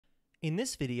In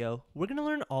this video, we're going to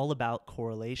learn all about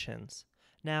correlations.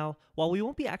 Now, while we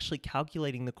won't be actually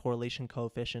calculating the correlation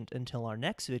coefficient until our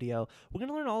next video, we're going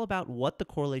to learn all about what the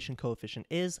correlation coefficient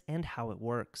is and how it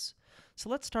works.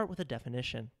 So let's start with a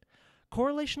definition.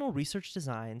 Correlational research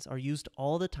designs are used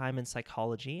all the time in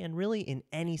psychology and really in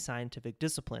any scientific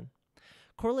discipline.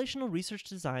 Correlational research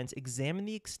designs examine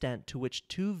the extent to which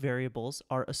two variables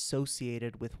are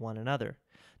associated with one another.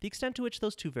 The extent to which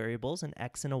those two variables, an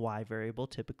x and a y variable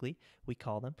typically, we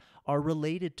call them, are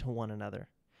related to one another.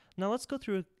 Now let's go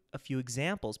through a few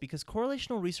examples because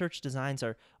correlational research designs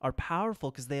are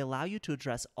powerful because they allow you to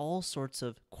address all sorts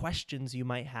of questions you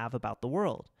might have about the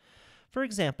world. For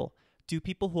example, do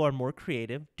people who are more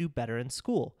creative do better in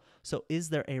school? So is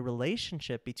there a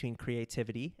relationship between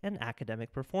creativity and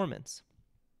academic performance?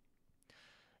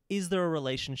 Is there a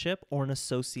relationship or an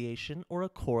association or a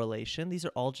correlation? These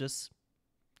are all just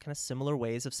kind of similar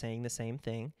ways of saying the same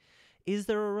thing. Is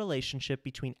there a relationship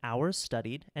between hours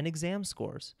studied and exam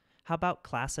scores? How about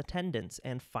class attendance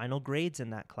and final grades in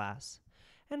that class?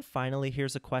 And finally,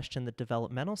 here's a question that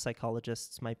developmental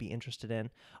psychologists might be interested in.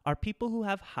 Are people who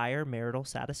have higher marital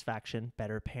satisfaction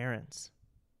better parents?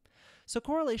 So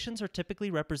correlations are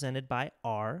typically represented by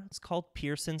R. It's called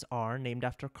Pearson's R, named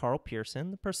after Carl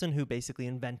Pearson, the person who basically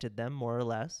invented them, more or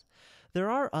less. There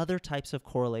are other types of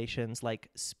correlations like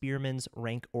Spearman's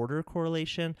rank order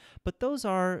correlation, but those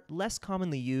are less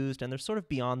commonly used and they're sort of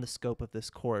beyond the scope of this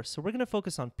course. So we're going to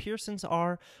focus on Pearson's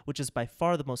R, which is by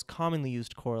far the most commonly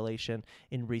used correlation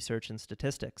in research and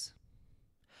statistics.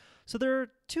 So there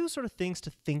are two sort of things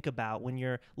to think about when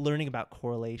you're learning about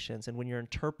correlations and when you're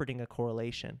interpreting a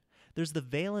correlation. There's the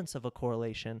valence of a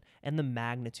correlation and the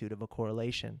magnitude of a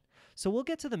correlation. So we'll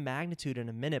get to the magnitude in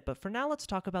a minute, but for now let's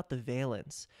talk about the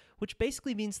valence, which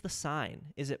basically means the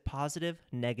sign. Is it positive,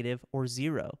 negative, or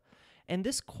zero? And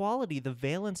this quality, the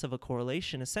valence of a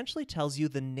correlation, essentially tells you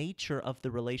the nature of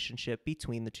the relationship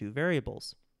between the two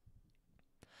variables.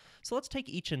 So let's take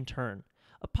each in turn.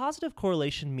 A positive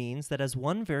correlation means that as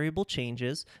one variable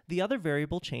changes, the other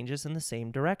variable changes in the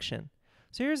same direction.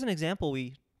 So here's an example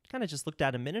we kind of just looked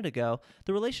at a minute ago,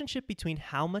 the relationship between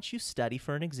how much you study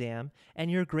for an exam and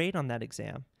your grade on that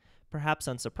exam. Perhaps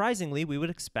unsurprisingly, we would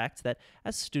expect that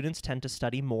as students tend to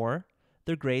study more,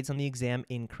 their grades on the exam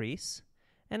increase,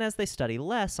 and as they study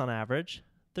less on average,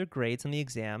 their grades on the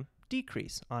exam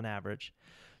decrease on average.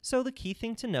 So the key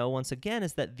thing to know, once again,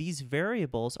 is that these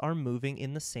variables are moving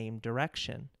in the same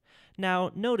direction.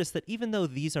 Now, notice that even though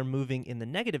these are moving in the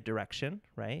negative direction,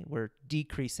 right, we're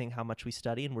decreasing how much we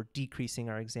study and we're decreasing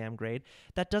our exam grade,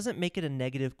 that doesn't make it a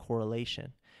negative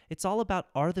correlation. It's all about,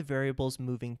 are the variables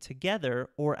moving together,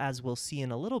 or as we'll see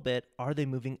in a little bit, are they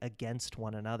moving against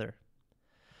one another?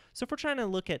 So if we're trying to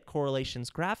look at correlations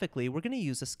graphically, we're going to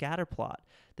use a scatter plot,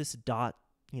 this dot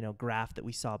graph that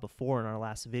we saw before in our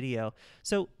last video.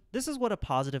 So this is what a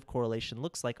positive correlation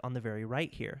looks like on the very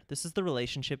right here. This is the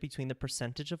relationship between the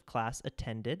percentage of class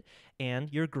attended and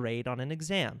your grade on an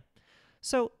exam.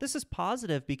 So this is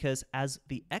positive because as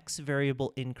the x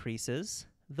variable increases,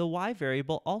 the y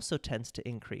variable also tends to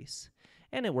increase.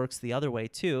 And it works the other way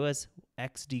too, as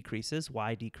x decreases,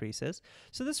 y decreases.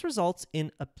 So this results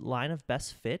in a line of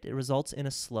best fit. It results in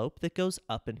a slope that goes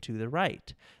up and to the right.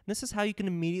 And this is how you can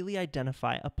immediately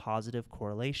identify a positive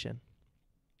correlation.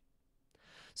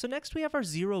 So next we have our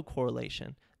zero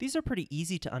correlation. These are pretty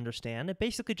easy to understand. It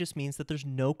basically just means that there's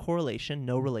no correlation,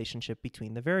 no relationship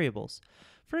between the variables.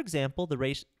 For example,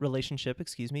 the relationship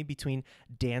between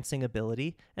dancing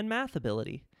ability and math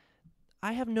ability.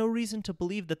 I have no reason to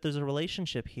believe that there's a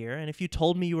relationship here, and if you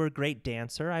told me you were a great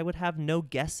dancer, I would have no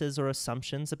guesses or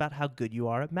assumptions about how good you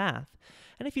are at math.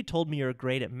 And if you told me you're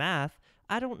great at math,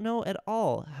 I don't know at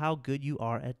all how good you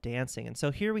are at dancing. And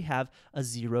so here we have a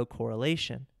zero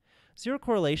correlation. Zero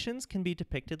correlations can be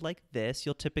depicted like this.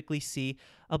 You'll typically see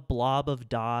a blob of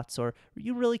dots, or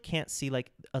you really can't see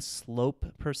like a slope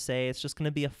per se. It's just going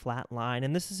to be a flat line.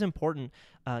 And this is important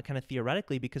kind of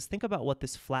theoretically because think about what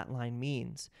this flat line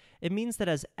means. It means that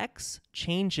as x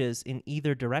changes in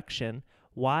either direction,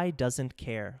 y doesn't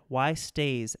care. Y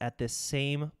stays at this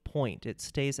same point. It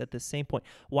stays at this same point.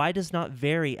 Y does not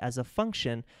vary as a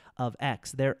function of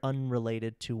x. They're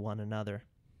unrelated to one another.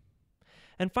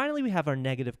 And finally, we have our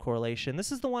negative correlation.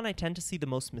 This is the one I tend to see the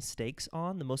most mistakes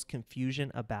on, the most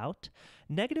confusion about.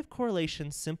 Negative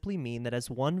correlations simply mean that as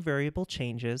one variable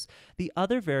changes, the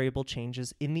other variable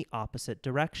changes in the opposite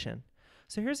direction.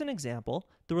 So here's an example.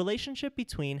 The relationship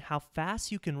between how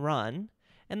fast you can run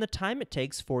and the time it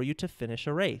takes for you to finish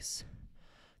a race.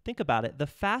 Think about it. The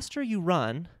faster you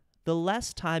run, the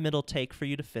less time it'll take for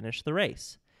you to finish the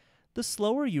race. The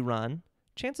slower you run,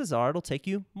 chances are it'll take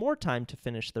you more time to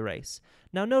finish the race.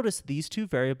 Now notice these two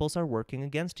variables are working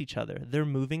against each other. They're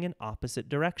moving in opposite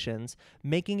directions,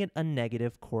 making it a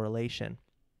negative correlation.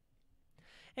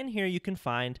 And here you can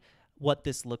find what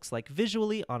this looks like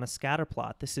visually on a scatter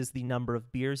plot. This is the number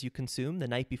of beers you consume the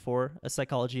night before a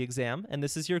psychology exam, and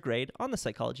this is your grade on the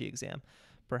psychology exam.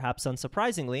 Perhaps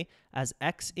unsurprisingly, as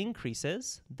X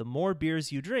increases, the more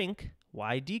beers you drink,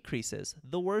 Y decreases,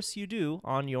 the worse you do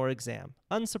on your exam.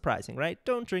 Unsurprising, right?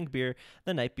 Don't drink beer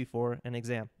the night before an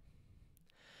exam.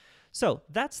 So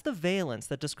that's the valence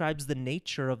that describes the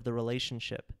nature of the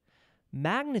relationship.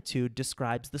 Magnitude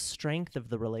describes the strength of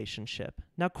the relationship.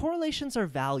 Now, correlations are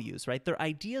values, right? They're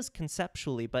ideas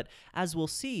conceptually, but as we'll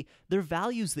see, they're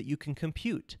values that you can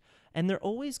compute. And they're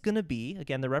always going to be,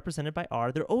 again, they're represented by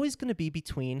R, they're always going to be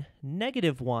between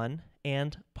 -1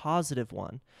 and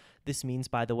 +1. This means,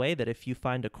 by the way, that if you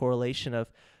find a correlation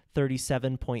of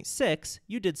 37.6,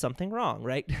 you did something wrong,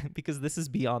 right? Because this is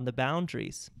beyond the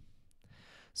boundaries.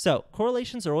 So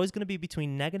correlations are always going to be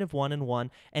between -1 and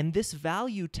 1, and this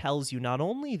value tells you not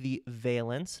only the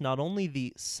valence, not only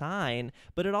the sign,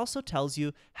 but it also tells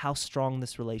you how strong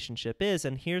this relationship is,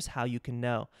 and here's how you can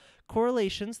know.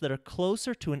 Correlations that are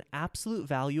closer to an absolute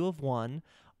value of 1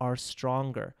 are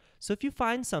stronger. So if you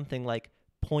find something like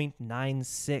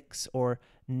 0.96 or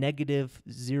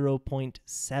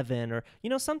 -0.7 or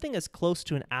something as close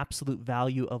to an absolute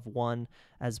value of 1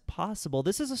 as possible,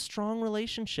 this is a strong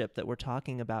relationship that we're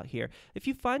talking about here. If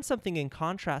you find something in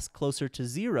contrast closer to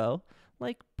 0,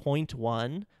 like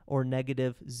 0.1 or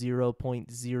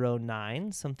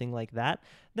 -0.09, something like that,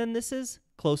 then this is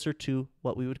closer to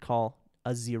what we would call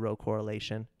a 0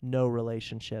 correlation, no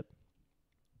relationship.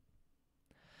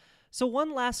 So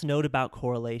one last note about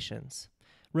correlations.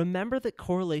 Remember that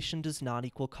correlation does not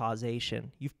equal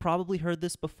causation. You've probably heard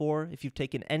this before. If you've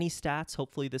taken any stats,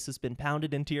 hopefully this has been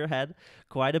pounded into your head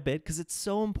quite a bit because it's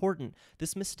so important.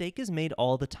 This mistake is made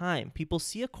all the time. People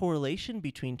see a correlation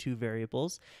between two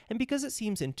variables, and because it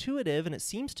seems intuitive and it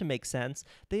seems to make sense,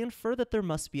 they infer that there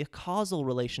must be a causal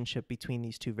relationship between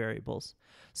these two variables.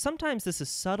 Sometimes this is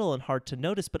subtle and hard to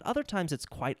notice, but other times it's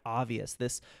quite obvious,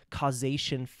 this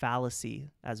causation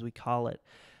fallacy, as we call it.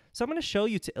 So I'm going to show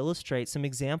you to illustrate some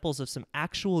examples of some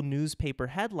actual newspaper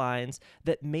headlines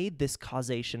that made this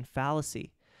causation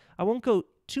fallacy. I won't go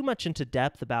too much into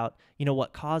depth about,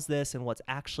 what caused this and what's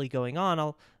actually going on.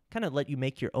 I'll kind of let you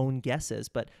make your own guesses,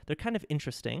 but they're kind of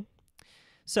interesting.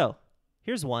 So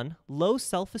here's one. Low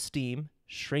self-esteem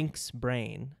shrinks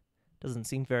brain. Doesn't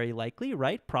seem very likely,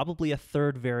 right? Probably a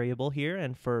third variable here,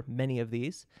 and for many of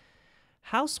these.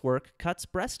 Housework cuts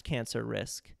breast cancer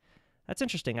risk. That's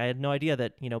interesting. I had no idea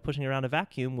that, pushing around a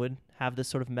vacuum would have this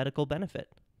sort of medical benefit.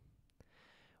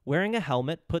 Wearing a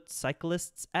helmet puts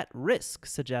cyclists at risk,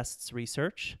 suggests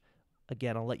research.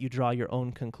 Again, I'll let you draw your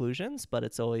own conclusions, but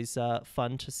it's always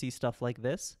fun to see stuff like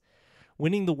this.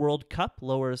 Winning the World Cup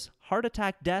lowers heart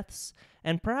attack deaths,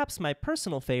 and perhaps my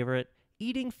personal favorite,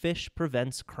 eating fish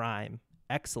prevents crime.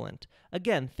 Excellent.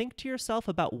 Again, think to yourself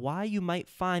about why you might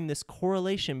find this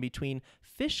correlation between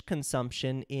fish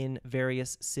consumption in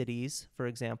various cities, for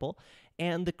example,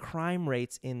 and the crime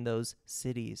rates in those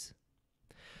cities.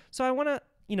 So I want to,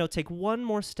 take one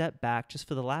more step back just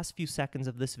for the last few seconds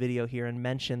of this video here and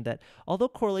mention that although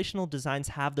correlational designs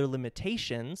have their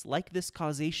limitations, like this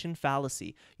causation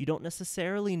fallacy, you don't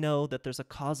necessarily know that there's a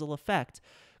causal effect.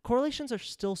 Correlations are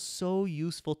still so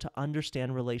useful to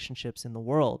understand relationships in the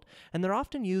world, and they're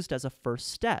often used as a first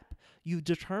step. You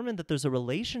determine that there's a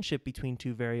relationship between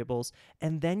two variables,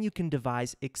 and then you can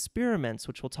devise experiments,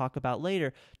 which we'll talk about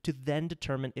later, to then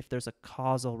determine if there's a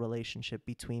causal relationship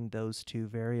between those two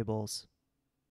variables.